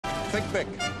Think big.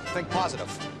 Think positive.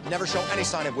 Never show any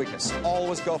sign of weakness.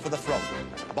 Always go for the throat.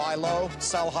 Buy low,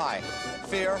 sell high.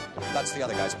 Fear, that's the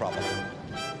other guy's problem.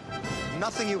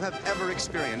 Nothing you have ever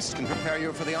experienced can prepare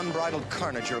you for the unbridled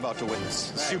carnage you're about to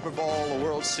witness. Right. Super Bowl, the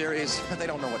World Series, they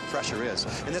don't know what pressure is.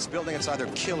 In this building, it's either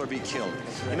kill or be killed.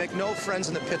 You make no friends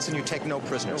in the pits and you take no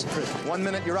prisoners. 1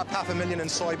 minute, you're up $500,000 in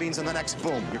soybeans, and the next,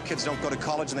 boom, your kids don't go to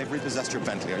college and they've repossessed your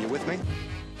Bentley. Are you with me?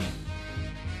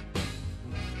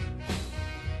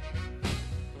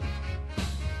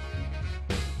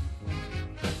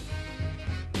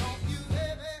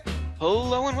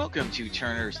 Hello and welcome to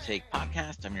Turner's Take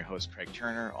Podcast. I'm your host, Craig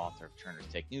Turner, author of Turner's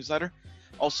Take Newsletter.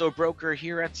 Also a broker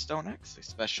here at StoneX. I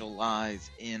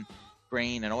specialize in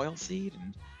grain and oilseed,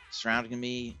 and surrounding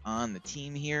me on the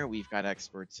team here, we've got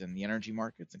experts in the energy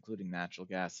markets, including natural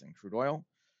gas and crude oil,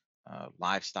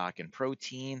 livestock and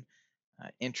protein,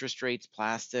 interest rates,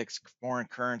 plastics, foreign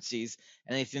currencies,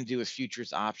 anything to do with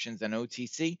futures, options, and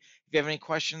OTC. If you have any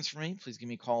questions for me, please give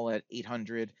me a call at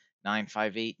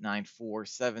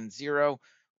 800-958-9470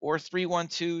 or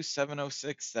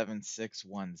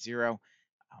 312-706-7610.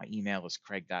 My email is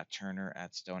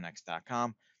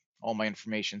craig.turner@stonex.com. All my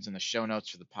information is in the show notes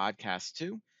for the podcast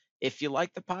too. If you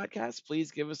like the podcast, please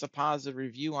give us a positive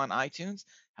review on iTunes.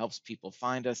 Helps people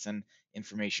find us, and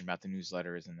information about the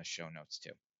newsletter is in the show notes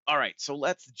too. All right, so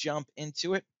let's jump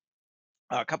into it.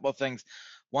 A couple of things.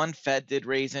 One, Fed did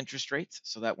raise interest rates,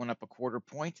 so that went up a quarter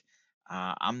point.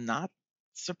 I'm not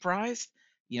surprised.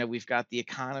 We've got the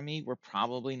economy. We're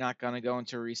probably not going to go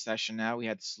into a recession now. We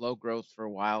had slow growth for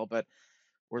a while, but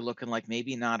we're looking like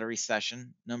maybe not a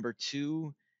recession. Number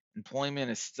two, employment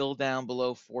is still down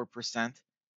below 4%.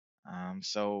 And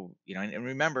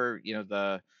remember,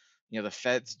 the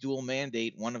Fed's dual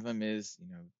mandate, one of them is,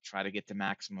 try to get to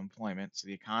maximum employment. So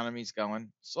the economy's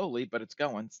going slowly, but it's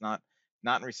going. It's not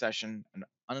in recession.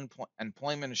 And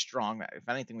employment is strong. If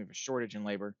anything, we have a shortage in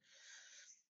labor.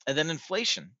 And then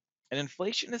inflation. And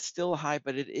inflation is still high,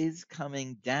 but it is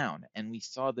coming down. And we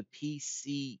saw the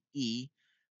PCE,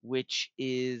 which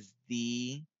is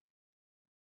the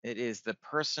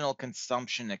personal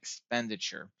consumption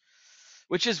expenditure,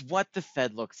 which is what the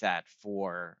Fed looks at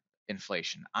for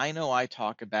inflation. I know I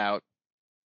talk about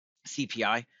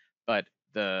CPI, but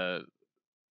the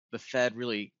Fed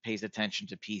really pays attention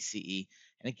to PCE,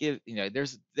 and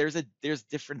there's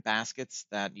different baskets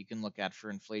that you can look at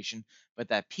for inflation, but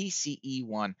that PCE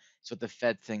one is what the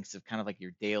Fed thinks of, kind of like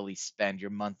your daily spend, your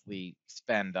monthly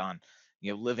spend on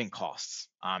living costs,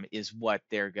 is what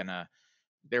they're gonna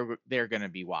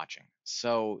be watching.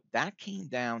 So that came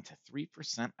down to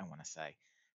 3%, I want to say,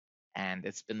 and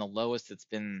it's been the lowest it's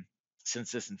been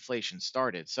since this inflation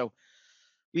started. So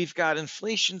we've got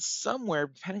inflation somewhere,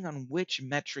 depending on which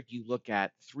metric you look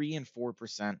at, 3 and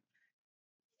 4%.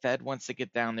 Fed wants to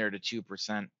get down there to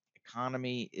 2%.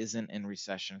 Economy isn't in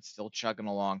recession. It's still chugging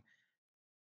along.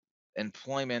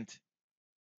 Unemployment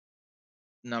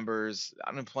numbers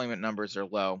are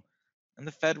low. And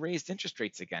the Fed raised interest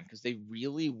rates again because they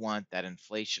really want that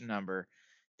inflation number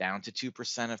down to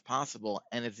 2% if possible,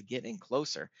 and it's getting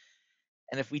closer.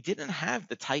 And if we didn't have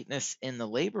the tightness in the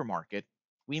labor market,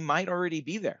 we might already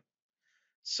be there.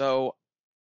 So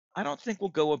I don't think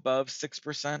we'll go above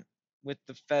 6% with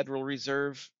the Federal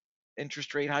Reserve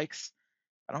interest rate hikes.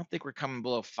 I don't think we're coming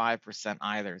below 5%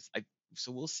 either.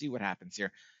 So we'll see what happens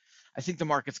here. I think the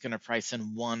market's going to price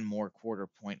in one more quarter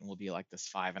point, and we'll be like this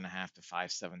 5.5 to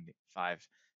 5.75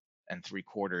 and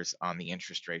 3/4 on the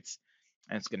interest rates,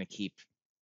 and it's going to keep.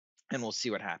 And we'll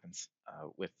see what happens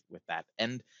with that.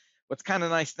 And what's kind of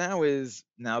nice now is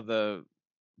the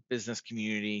business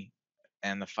community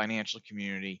and the financial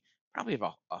community probably have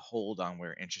a hold on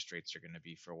where interest rates are going to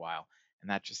be for a while, and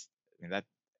that just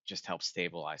helps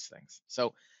stabilize things.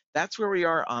 So that's where we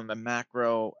are on the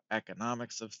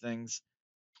macroeconomics of things.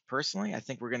 Personally, I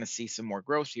think we're going to see some more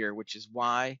growth here, which is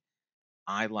why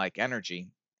I like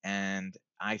energy, and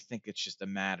I think it's just a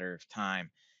matter of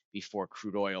time before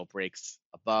crude oil breaks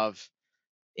above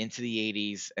into the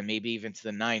 80s and maybe even to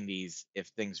the 90s if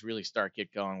things really start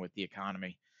get going with the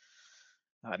economy.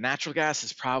 Natural gas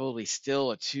is probably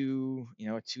still a $2 to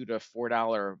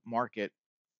 $4 market,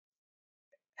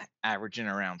 averaging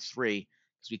around 3,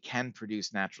 because we can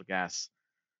produce natural gas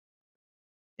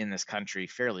in this country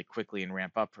fairly quickly and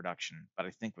ramp up production. But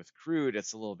I think with crude,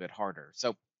 it's a little bit harder.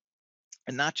 So,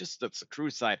 and not just the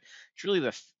crude side, it's really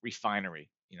the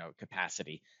refinery,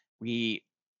 capacity. We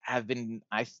have been,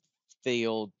 I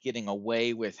feel, getting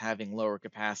away with having lower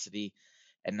capacity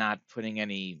and not putting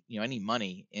any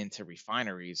money into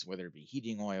refineries, whether it be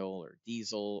heating oil or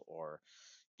diesel or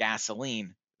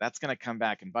gasoline. That's going to come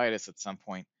back and bite us at some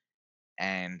point.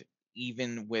 And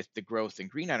even with the growth in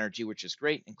green energy, which is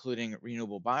great, including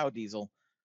renewable biodiesel.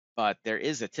 But there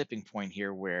is a tipping point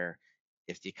here where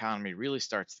if the economy really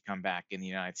starts to come back in the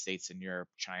United States and Europe,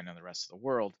 China, and the rest of the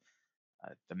world,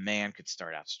 demand could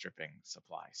start outstripping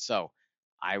supply. So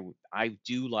I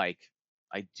do like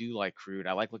crude.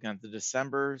 I like looking at the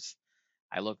Decembers.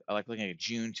 I like looking at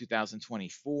June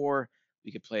 2024.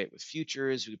 We could play it with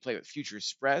futures. We could play it with futures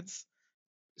spreads,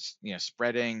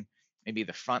 spreading maybe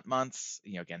the front months,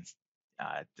 against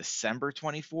December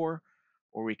 24,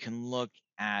 or we can look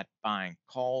at buying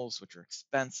calls, which are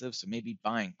expensive. So maybe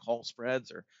buying call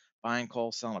spreads or buying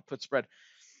calls, selling a put spread.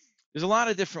 There's a lot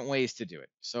of different ways to do it.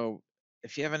 So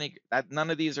if you have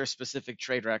none of these are specific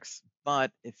trade recs,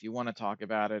 but if you want to talk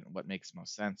about it, what makes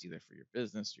most sense, either for your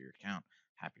business or your account,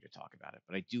 happy to talk about it.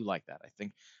 But I do like that. I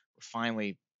think we're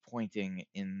finally pointing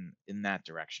in that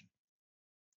direction.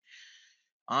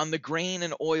 On the grain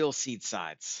and oil seed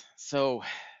sides, so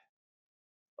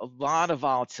a lot of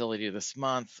volatility this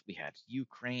month. We had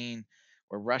Ukraine,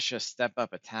 where Russia step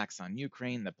up attacks on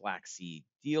Ukraine. The Black Sea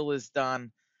deal is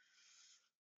done.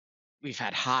 We've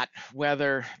had hot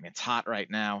weather. I mean, it's hot right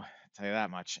now, I'll tell you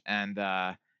that much. And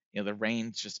the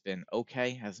rain's just been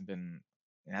okay. It hasn't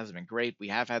been great. We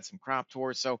have had some crop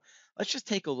tours. So let's just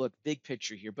take a look, big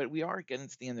picture here. But we are getting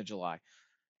to the end of July,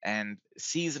 and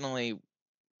seasonally,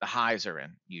 the highs are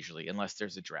in usually, unless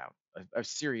there's a drought, a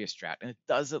serious drought. And it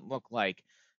doesn't look like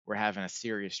we're having a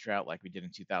serious drought like we did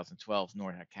in 2012,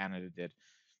 nor how Canada did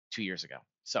 2 years ago.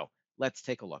 So let's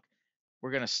take a look. We're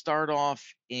going to start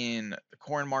off in the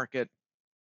corn market.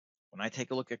 When I take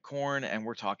a look at corn, and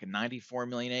we're talking 94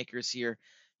 million acres here,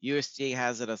 USDA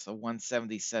has it as a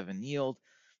 177 yield.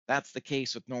 That's the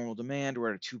case with normal demand.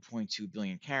 We're at a 2.2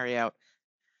 billion carryout.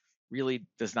 Really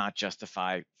does not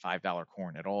justify $5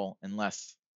 corn at all,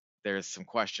 unless there's some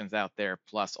questions out there.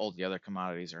 Plus, all the other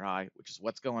commodities are high, which is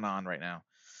what's going on right now.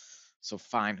 So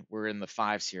fine, we're in the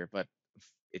fives here, but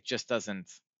it just doesn't,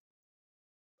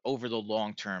 over the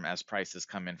long term, as prices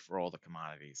come in for all the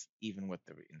commodities, even with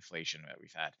the inflation that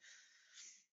we've had,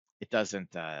 it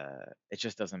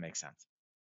just doesn't make sense.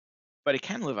 But it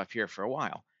can live up here for a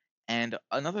while. And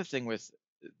another thing with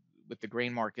the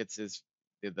grain markets is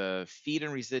the feed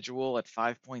and residual at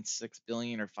 5.6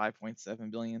 billion or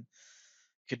 5.7 billion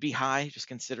could be high, just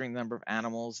considering the number of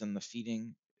animals and the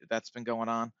feeding that's been going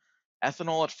on.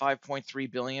 Ethanol at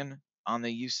 5.3 billion on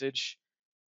the usage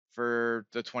for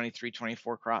the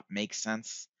 23-24 crop makes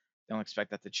sense. Don't expect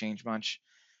that to change much.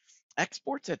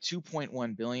 Exports at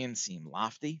 2.1 billion seem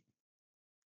lofty.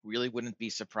 Really wouldn't be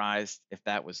surprised if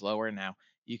that was lower. Now,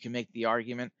 you can make the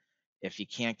argument, if you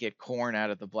can't get corn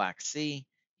out of the Black Sea,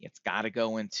 it's got to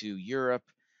go into Europe.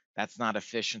 That's not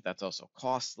efficient. That's also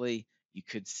costly. You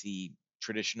could see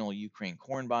traditional Ukraine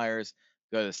corn buyers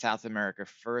go to South America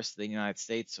first, the United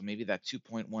States. So maybe that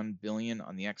 2.1 billion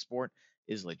on the export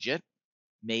is legit.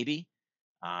 Maybe.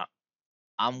 Uh,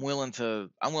 I'm willing to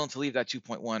leave that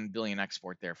 2.1 billion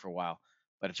export there for a while.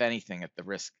 But if anything, at the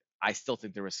risk, I still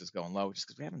think the risk is going low, just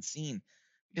because we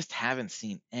just haven't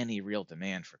seen any real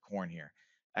demand for corn here.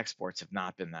 Exports have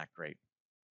not been that great,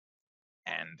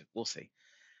 and we'll see.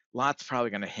 Lots probably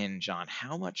going to hinge on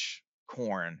how much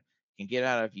corn can get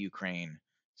out of Ukraine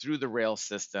through the rail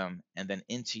system and then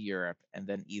into Europe, and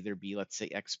then either be, let's say,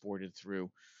 exported through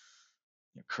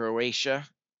Croatia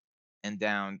and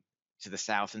down to the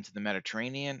south into the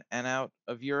Mediterranean and out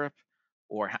of Europe,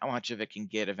 or how much of it can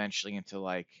get eventually into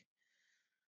like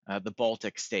the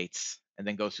Baltic states and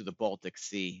then go through the Baltic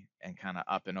Sea and kind of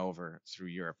up and over through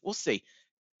Europe. We'll see.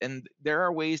 And there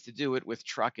are ways to do it with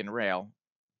truck and rail,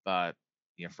 but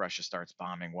if Russia starts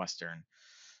bombing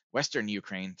Western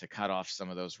Ukraine to cut off some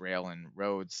of those rail and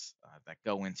roads that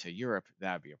go into Europe,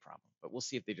 that would be a problem. But we'll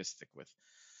see if they just stick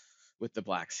with the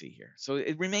Black Sea here. So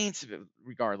it remains,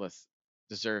 regardless,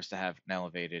 deserves to have an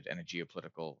elevated and a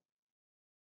geopolitical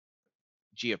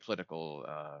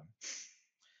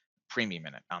premium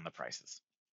in it on the prices.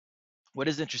 What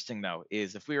is interesting though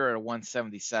is if we were at a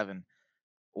 177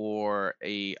 or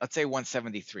let's say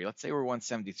 173, let's say we're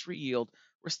 173 yield,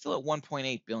 we're still at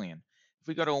 1.8 billion. If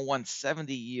we go to a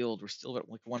 170 yield, we're still at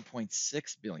like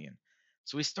 1.6 billion.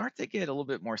 So we start to get a little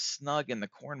bit more snug in the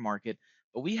corn market,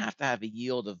 but we have to have a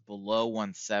yield of below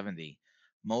 170,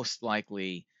 most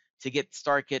likely, to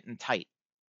start getting tight.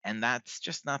 And that's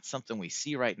just not something we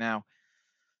see right now.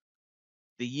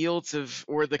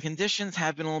 The conditions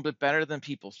have been a little bit better than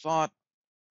people thought.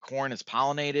 Corn is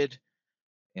pollinated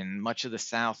in much of the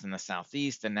south and the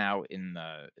southeast, and now in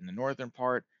the northern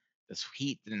part. This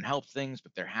heat didn't help things,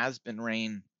 but there has been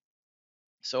rain.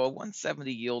 So a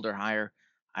 170 yield or higher,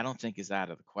 I don't think is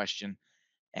out of the question.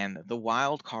 And the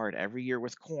wild card every year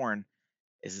with corn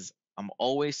is I'm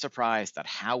always surprised at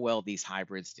how well these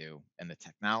hybrids do and the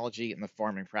technology and the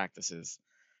farming practices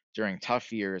during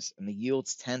tough years, and the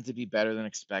yields tend to be better than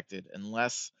expected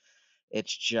unless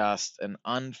it's just an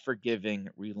unforgiving,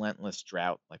 relentless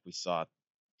drought like we saw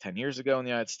 10 years ago in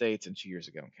the United States and 2 years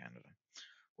ago in Canada,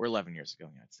 or 11 years ago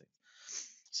in the United States.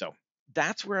 So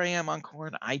that's where I am on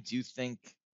corn. I do think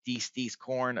DC's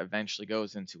corn eventually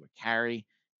goes into a carry,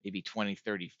 maybe 20,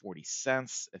 30, 40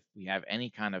 cents if we have any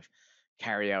kind of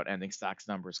carry out ending stocks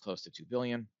numbers close to 2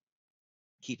 billion.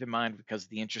 Keep in mind, because of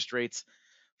the interest rates,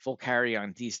 full carry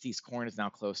on DC's corn is now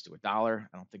close to $1.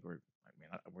 I don't think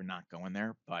we're not going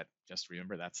there, but just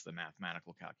remember that's the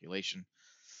mathematical calculation.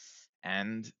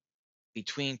 And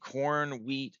between corn,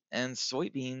 wheat, and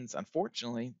soybeans,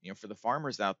 unfortunately, for the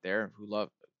farmers out there who love,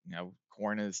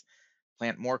 corn is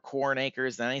plant more corn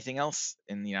acres than anything else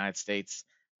in the United States.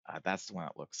 That's the one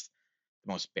that looks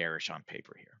the most bearish on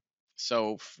paper here.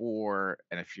 So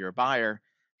and if you're a buyer,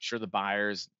 I'm sure the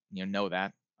buyers, know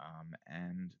that,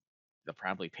 and they're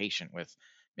probably patient with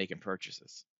making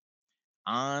purchases.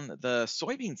 On the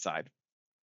soybean side,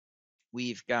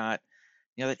 we've got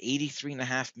that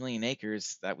 83.5 million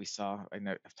acres that we saw. I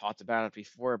know I've talked about it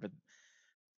before, but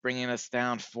bringing us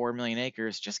down 4 million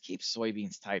acres just keeps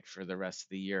soybeans tight for the rest of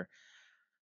the year.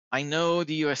 I know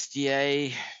the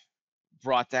USDA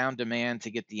brought down demand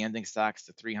to get the ending stocks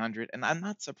to 300, and I'm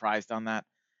not surprised on that.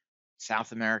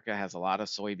 South America has a lot of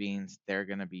soybeans. They're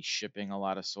going to be shipping a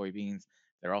lot of soybeans.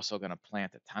 They're also going to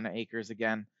plant a ton of acres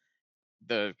again.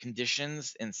 The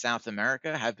conditions in South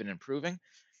America have been improving.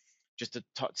 Just to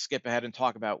skip ahead and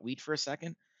talk about wheat for a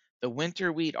second, the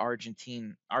winter wheat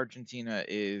Argentina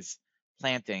is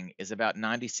planting is about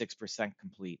 96%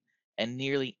 complete, and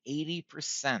nearly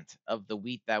 80% of the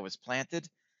wheat that was planted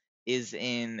is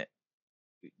in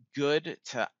good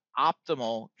to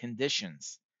optimal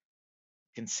conditions,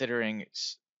 considering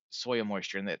soil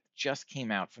moisture, and that just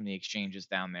came out from the exchanges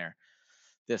down there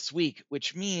this week,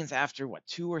 which means after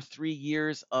 2 or 3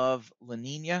 years of La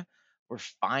Nina, we're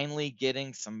finally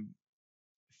getting some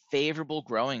favorable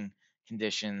growing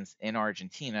conditions in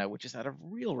Argentina, which has had a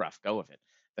real rough go of it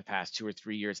the past 2 or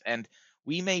 3 years. And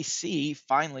we may see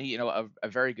finally, a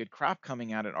very good crop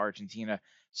coming out in Argentina,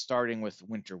 starting with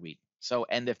winter wheat. So,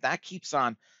 and if that keeps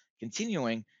on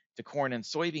continuing to corn and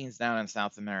soybeans down in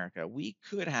South America, we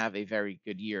could have a very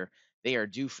good year. They are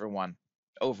due for one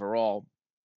overall.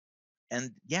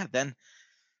 And yeah, then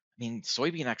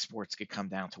soybean exports could come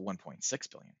down to 1.6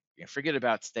 billion. Forget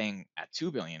about staying at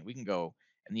 2 billion. We can go,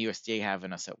 and the USDA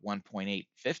having us at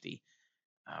 1.850.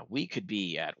 We could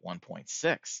be at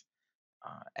 1.6,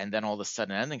 and then all of a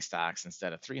sudden ending stocks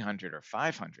instead of 300 or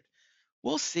 500.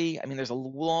 We'll see. There's a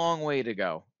long way to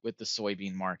go with the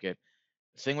soybean market.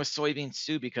 The thing with soybeans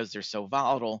too, because they're so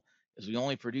volatile, is we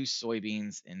only produce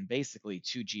soybeans in basically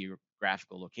 2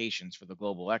 geographical locations for the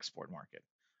global export market,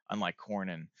 unlike corn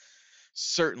and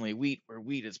certainly wheat, where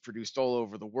wheat is produced all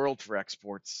over the world for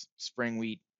exports, spring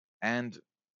wheat and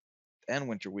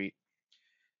winter wheat.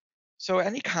 So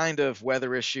any kind of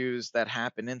weather issues that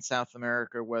happen in South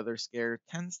America, weather scare,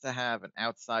 tends to have an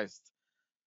outsized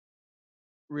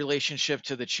relationship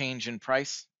to the change in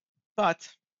price, but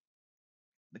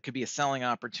it could be a selling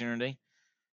opportunity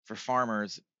for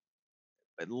farmers.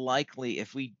 But likely,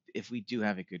 if we do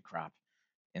have a good crop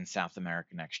in South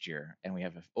America next year, and we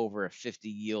have over a 50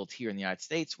 yield here in the United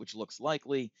States, which looks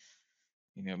likely,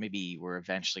 maybe we're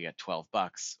eventually at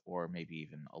 $12 or maybe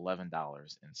even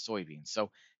 $11 in soybeans. So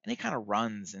any kind of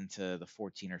runs into the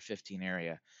 14 or 15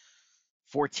 area,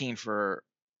 14 for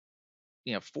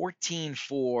 14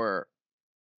 for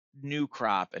new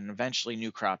crop, and eventually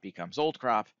new crop becomes old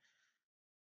crop.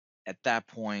 At that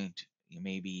point,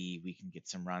 maybe we can get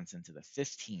some runs into the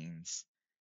 15s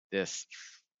this,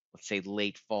 let's say,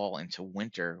 late fall into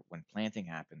winter when planting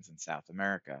happens in South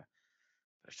America.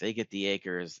 But if they get the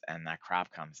acres and that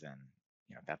crop comes in,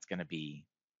 that's going to be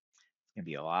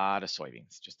a lot of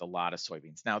soybeans, just a lot of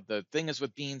soybeans. Now, the thing is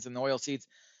with beans and the oil seeds,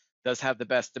 does have the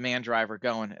best demand driver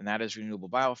going, and that is renewable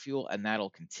biofuel, and that'll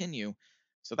continue.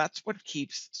 So that's what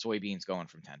keeps soybeans going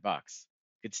from $10.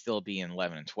 Could still be in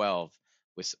 11 and 12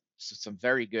 with some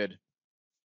very good,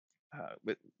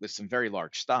 with some very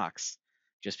large stocks,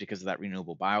 just because of that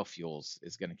renewable biofuels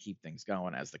is going to keep things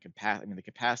going as the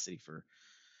capacity for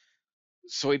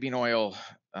soybean oil,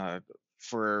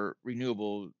 for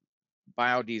renewable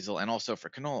biodiesel, and also for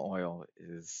canola oil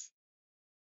is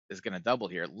going to double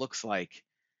here. It looks like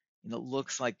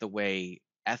the way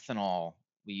ethanol,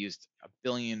 we used 1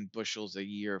 billion bushels a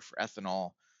year for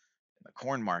ethanol in the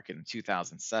corn market in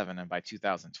 2007, and by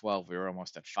 2012 we were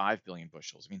almost at 5 billion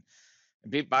bushels.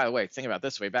 And by the way, think about it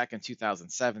this way: back in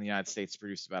 2007, the United States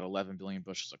produced about 11 billion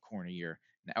bushels of corn a year.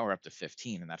 Now we're up to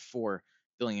 15, and that 4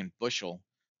 billion bushel,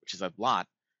 which is a lot,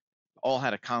 all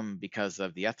had to come because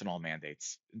of the ethanol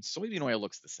mandates. And soybean oil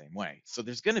looks the same way. So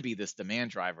there's going to be this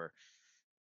demand driver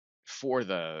for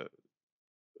the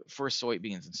for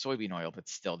soybeans and soybean oil, but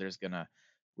still,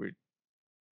 we're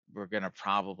we're gonna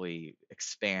probably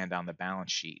expand on the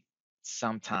balance sheet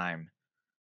sometime.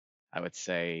 I would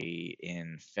say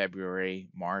in February,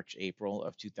 March, April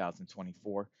of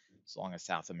 2024, as long as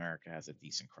South America has a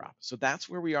decent crop. So that's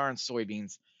where we are in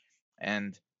soybeans.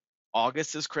 And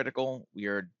August is critical. We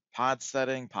are pod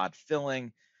setting, pod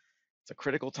filling. It's a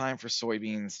critical time for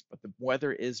soybeans, but the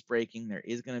weather is breaking. There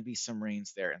is going to be some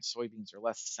rains there, and soybeans are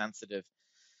less sensitive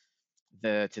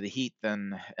to the heat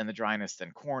than and the dryness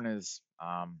than corn is.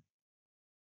 So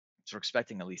we're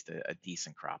expecting at least a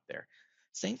decent crop there.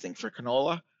 Same thing for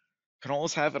canola.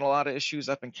 Canola's having a lot of issues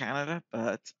up in Canada,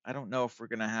 but I don't know if we're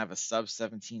going to have a sub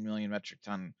 17 million metric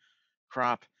ton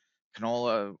crop.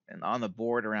 Canola on the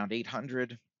board around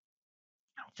 800.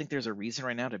 I don't think there's a reason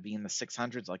right now to be in the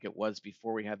 600s like it was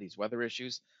before we had these weather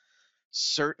issues.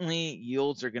 Certainly,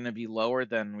 yields are going to be lower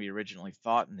than we originally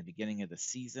thought in the beginning of the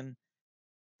season,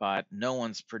 but no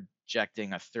one's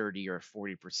projecting a 30 or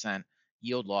 40%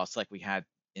 yield loss like we had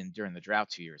during the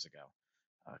drought 2 years ago.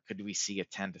 Could we see a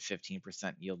 10 to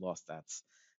 15% yield loss?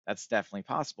 That's definitely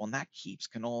possible, and that keeps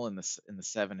canola in the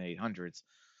 700s,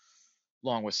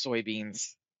 along with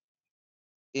soybeans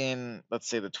in, let's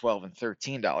say, the $12 and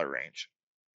 $13 range,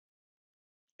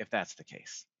 if that's the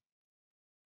case.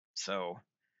 So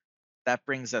that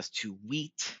brings us to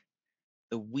wheat.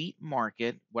 The wheat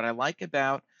market. What I like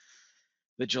about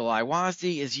the July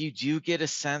WASDE is you do get a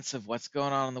sense of what's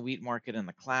going on in the wheat market and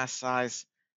the class size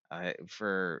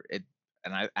for it.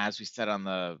 And as we said on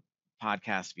the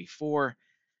podcast before,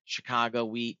 Chicago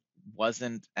wheat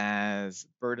wasn't as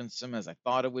burdensome as I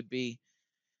thought it would be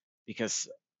because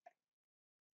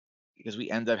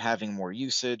we end up having more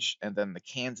usage, and then the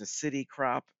Kansas City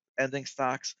crop ending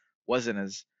stocks wasn't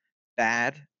as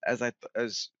bad as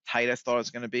tight as thought it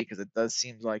was going to be, because it does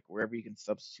seem like wherever you can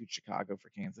substitute Chicago for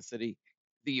Kansas City,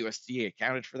 the USDA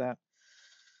accounted for that.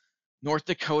 North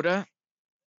Dakota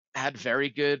had very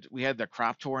good. We had the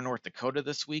crop tour in North Dakota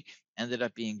this week. Ended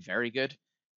up being very good,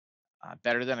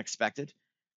 better than expected.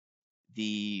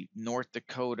 The North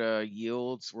Dakota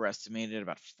yields were estimated at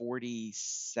about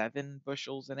 47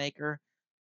 bushels an acre.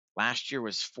 Last year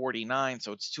was 49,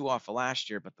 so it's two off of last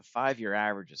year, but the 5-year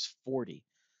average is 40.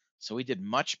 So we did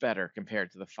much better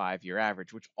compared to the 5-year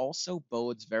average, which also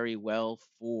bodes very well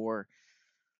for,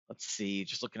 let's see,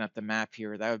 just looking at the map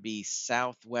here, that would be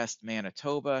southwest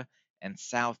Manitoba and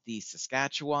southeast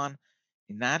Saskatchewan.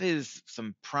 And that is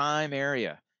some prime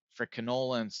area for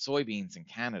canola and soybeans in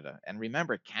Canada. And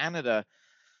remember, Canada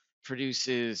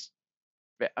produces,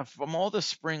 from all the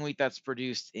spring wheat that's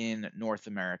produced in North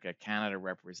America, Canada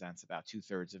represents about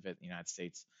 2/3 of it. The United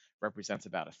States represents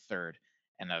about a third.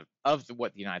 And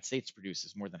what the United States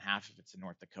produces, more than half of it's in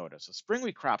North Dakota. So spring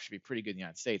wheat crop should be pretty good in the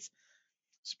United States.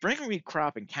 Spring wheat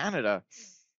crop in Canada,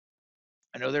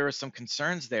 I know there were some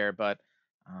concerns there, but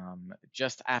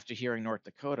just after hearing North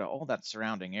Dakota, all that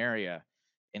surrounding area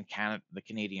in Canada, the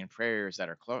Canadian prairies that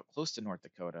are close to North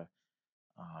Dakota,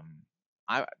 um,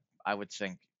 I I would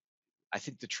think I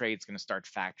think the trade's going to start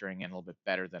factoring in a little bit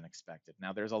better than expected.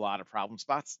 Now there's a lot of problem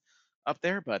spots up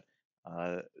there, but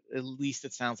at least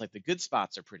it sounds like the good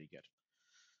spots are pretty good.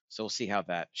 So we'll see how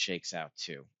that shakes out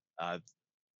too. Uh,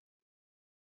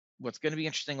 what's going to be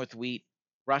interesting with wheat,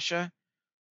 Russia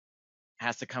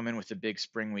has to come in with a big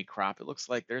spring wheat crop. It looks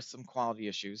like there's some quality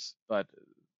issues, but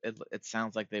it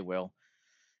sounds like they will.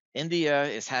 India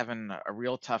is having a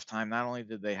real tough time. Not only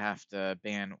did they have to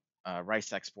ban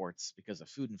rice exports because of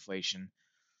food inflation,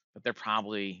 but they're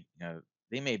probably,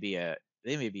 they may be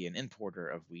an importer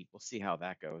of wheat. We'll see how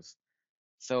that goes.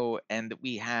 So, and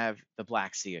we have the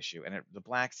Black Sea issue, and the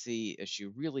Black Sea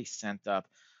issue really sent up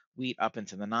wheat up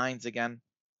into the nines again,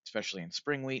 especially in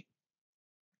spring wheat.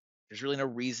 There's really no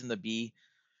reason to be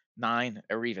 $9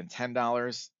 or even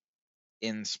 $10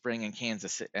 in spring in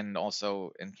Kansas, and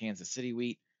also in Kansas City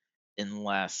wheat,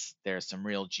 unless there's some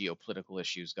real geopolitical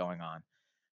issues going on.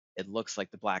 It looks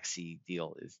like the Black Sea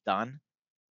deal is done.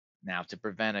 Now, to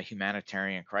prevent a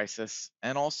humanitarian crisis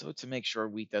and also to make sure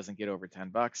wheat doesn't get over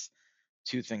 $10,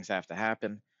 two things have to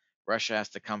happen. Russia has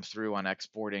to come through on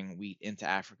exporting wheat into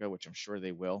Africa, which I'm sure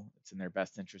they will. It's in their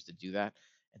best interest to do that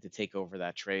and to take over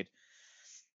that trade.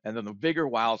 And then the bigger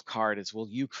wild card is, will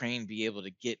Ukraine be able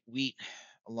to get wheat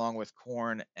along with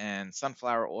corn and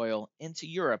sunflower oil into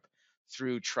Europe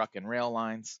through truck and rail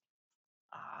lines?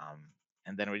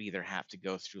 and then it would either have to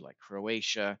go through like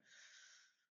Croatia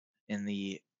in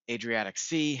the Adriatic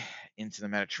Sea into the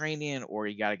Mediterranean, or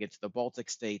you got to get to the Baltic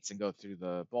states and go through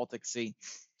the Baltic Sea.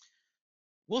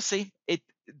 We'll see.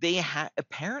 They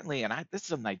apparently, and this is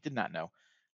something I did not know,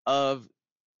 of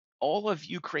all of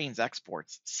Ukraine's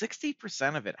exports,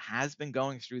 60% of it has been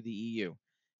going through the EU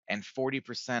and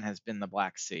 40% has been the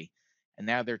Black Sea. And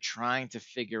now they're trying to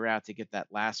figure out to get that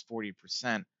last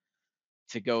 40%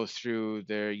 to go through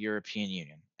the European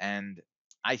Union. And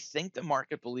I think the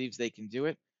market believes they can do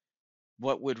it.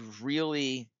 What would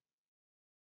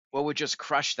just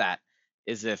crush that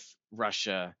is if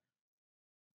Russia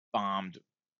bombed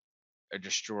or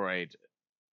destroyed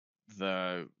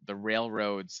the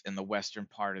railroads in the western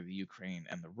part of the Ukraine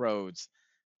and the roads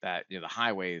that, the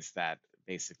highways that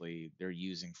basically they're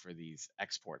using for these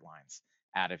export lines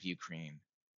out of Ukraine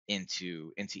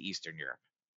into Eastern Europe.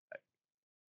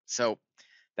 So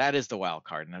that is the wild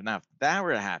card. Now if that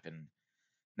were to happen,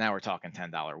 now we're talking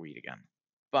 $10 wheat again.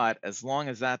 But as long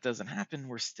as that doesn't happen,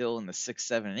 we're still in the $6,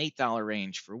 $7, and $8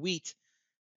 range for wheat,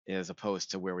 as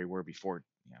opposed to where we were before,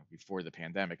 before the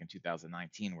pandemic in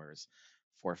 2019, where it's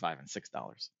 $4, $5, and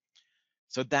 $6.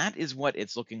 So that is what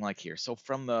it's looking like here. So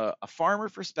from a farmer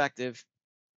perspective,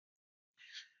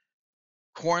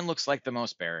 corn looks like the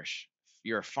most bearish. If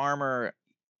you're a farmer,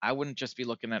 I wouldn't just be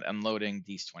looking at unloading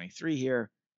these 23 here.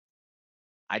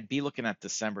 I'd be looking at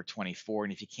December 24,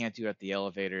 and if you can't do it at the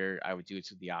elevator, I would do it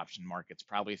through the option markets,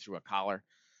 probably through a collar,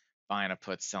 buying a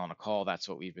put, selling a call. That's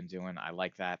what we've been doing. I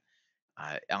like that.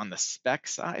 On the spec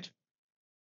side,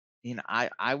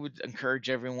 I would encourage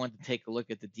everyone to take a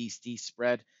look at the DC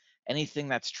spread. Anything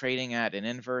that's trading at an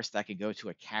inverse that could go to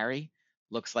a carry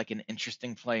looks like an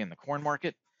interesting play in the corn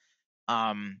market.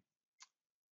 And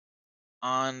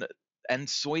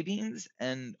soybeans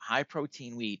and high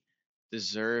protein wheat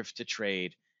deserve to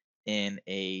trade in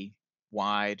a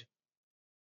wide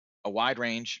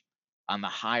range on the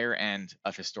higher end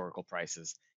of historical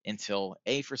prices until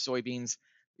for soybeans,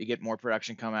 we get more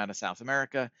production come out of South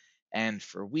America, and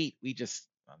for wheat, we just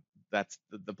that's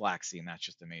the Black Sea, and that's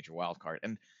just a major wild card.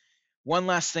 And one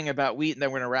last thing about wheat, and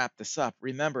then we're going to wrap this up.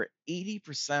 Remember,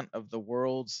 80% of the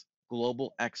world's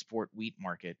global export wheat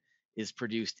market is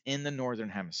produced in the northern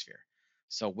hemisphere.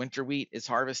 So winter wheat is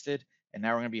harvested, and now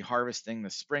we're going to be harvesting the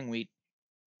spring wheat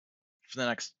for the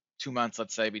next 2 months,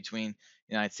 let's say, between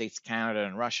the United States, Canada,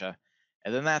 and Russia.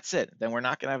 And then that's it. Then we're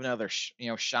not going to have another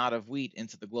shot of wheat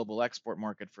into the global export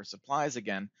market for supplies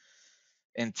again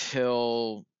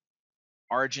until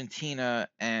Argentina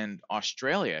and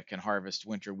Australia can harvest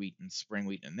winter wheat and spring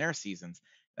wheat in their seasons.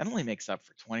 That only makes up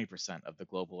for 20% of the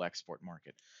global export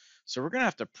market. So we're going to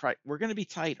have to we're going to be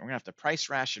tight. We're going to have to price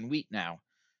ration wheat now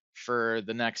for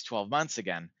the next 12 months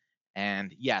again.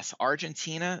 And yes,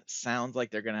 Argentina sounds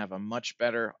like they're going to have a much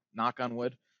better, knock on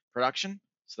wood, production.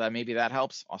 So that maybe that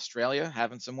helps. Australia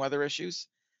having some weather issues,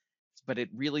 but it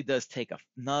really does take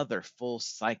another full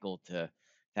cycle to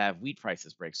have wheat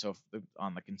prices break. So if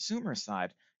on the consumer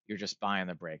side, you're just buying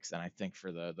the breaks. And I think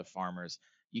for the farmers,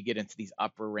 you get into these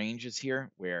upper ranges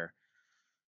here where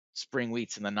spring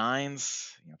wheat's in the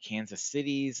nines, Kansas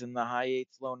City's in the high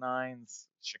eights, low nines,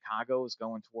 Chicago's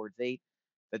going towards 8.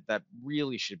 That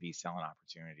really should be selling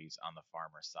opportunities on the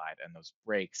farmer side, and those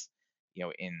breaks,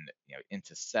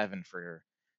 into 7 for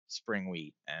spring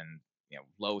wheat and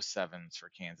low 7s for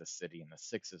Kansas City and the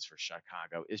 6s for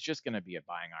Chicago is just going to be a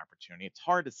buying opportunity. It's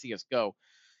hard to see us go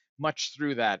much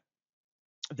through that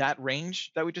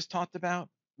range that we just talked about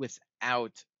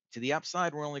without to the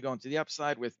upside. We're only going to the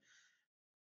upside with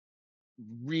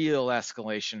real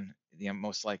escalation,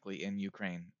 most likely in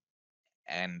Ukraine.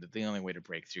 And the only way to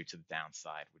break through to the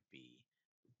downside would be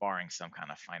barring some kind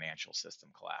of financial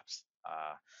system collapse.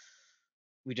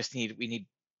 We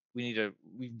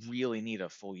really need a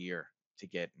full year to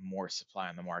get more supply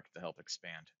on the market to help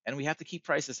expand. And we have to keep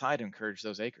prices high to encourage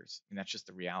those acres. And that's just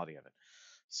the reality of it.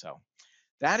 So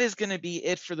that is going to be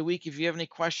it for the week. If you have any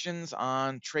questions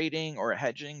on trading or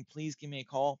hedging, please give me a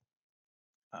call.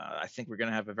 I think we're going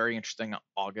to have a very interesting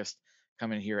August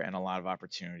coming here and a lot of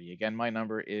opportunity. Again, my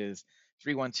number is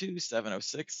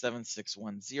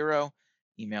 312-706-7610.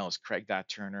 Email is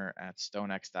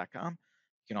craig.turner@stonex.com.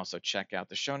 You can also check out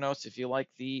the show notes if you like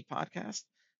the podcast.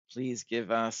 Please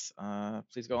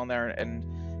please go on there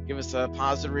and give us a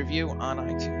positive review on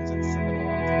iTunes and send it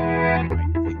along to anyone you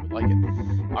might think would like it.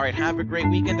 All right, have a great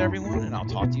weekend, everyone, and I'll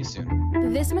talk to you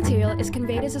soon. This material is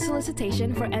conveyed as a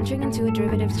solicitation for entering into a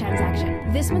derivatives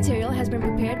transaction. This material has been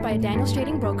prepared by a Daniels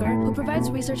Trading broker who provides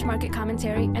research, market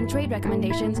commentary, and trade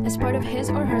recommendations as part of his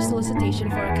or her solicitation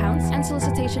for accounts and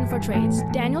solicitation for trades.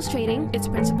 Daniels Trading, its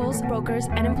principals, brokers,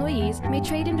 and employees may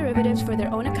trade in derivatives for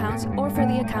their own accounts or for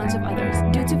the accounts of others.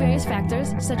 Due to various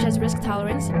factors such as risk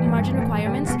tolerance, margin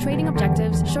requirements, trading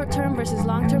objectives, short-term versus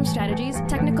long-term strategies,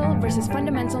 technical versus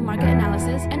fundamental market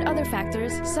analysis, and other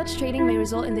factors, such trading may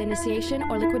result in the initiation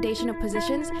or liquidation of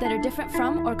positions that are different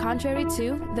from or contrary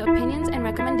to the opinions and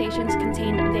recommendations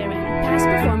contained therein. Past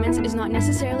performance is not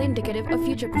necessarily indicative of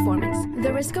future performance.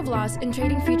 The risk of loss in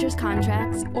trading futures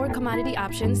contracts or commodity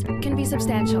options can be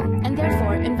substantial, and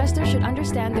therefore investors should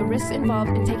understand the risks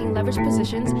involved in taking leveraged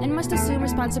positions and must assume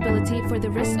responsibility for the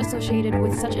risks associated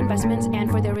with such investments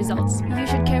and for their results. You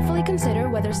should carefully consider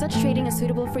whether such trading is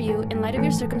suitable for you in light of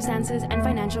your circumstances and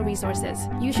financial resources.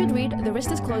 You should read the risk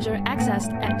disclosure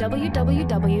accessed at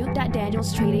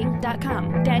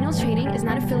www.danielstrading.com. Daniels Trading is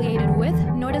not affiliated with,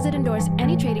 nor does it endorse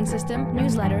any trading system,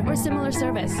 newsletter, or similar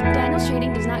service. Daniels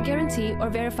Trading does not guarantee or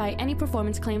verify any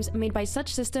performance claims made by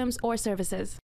such systems or services.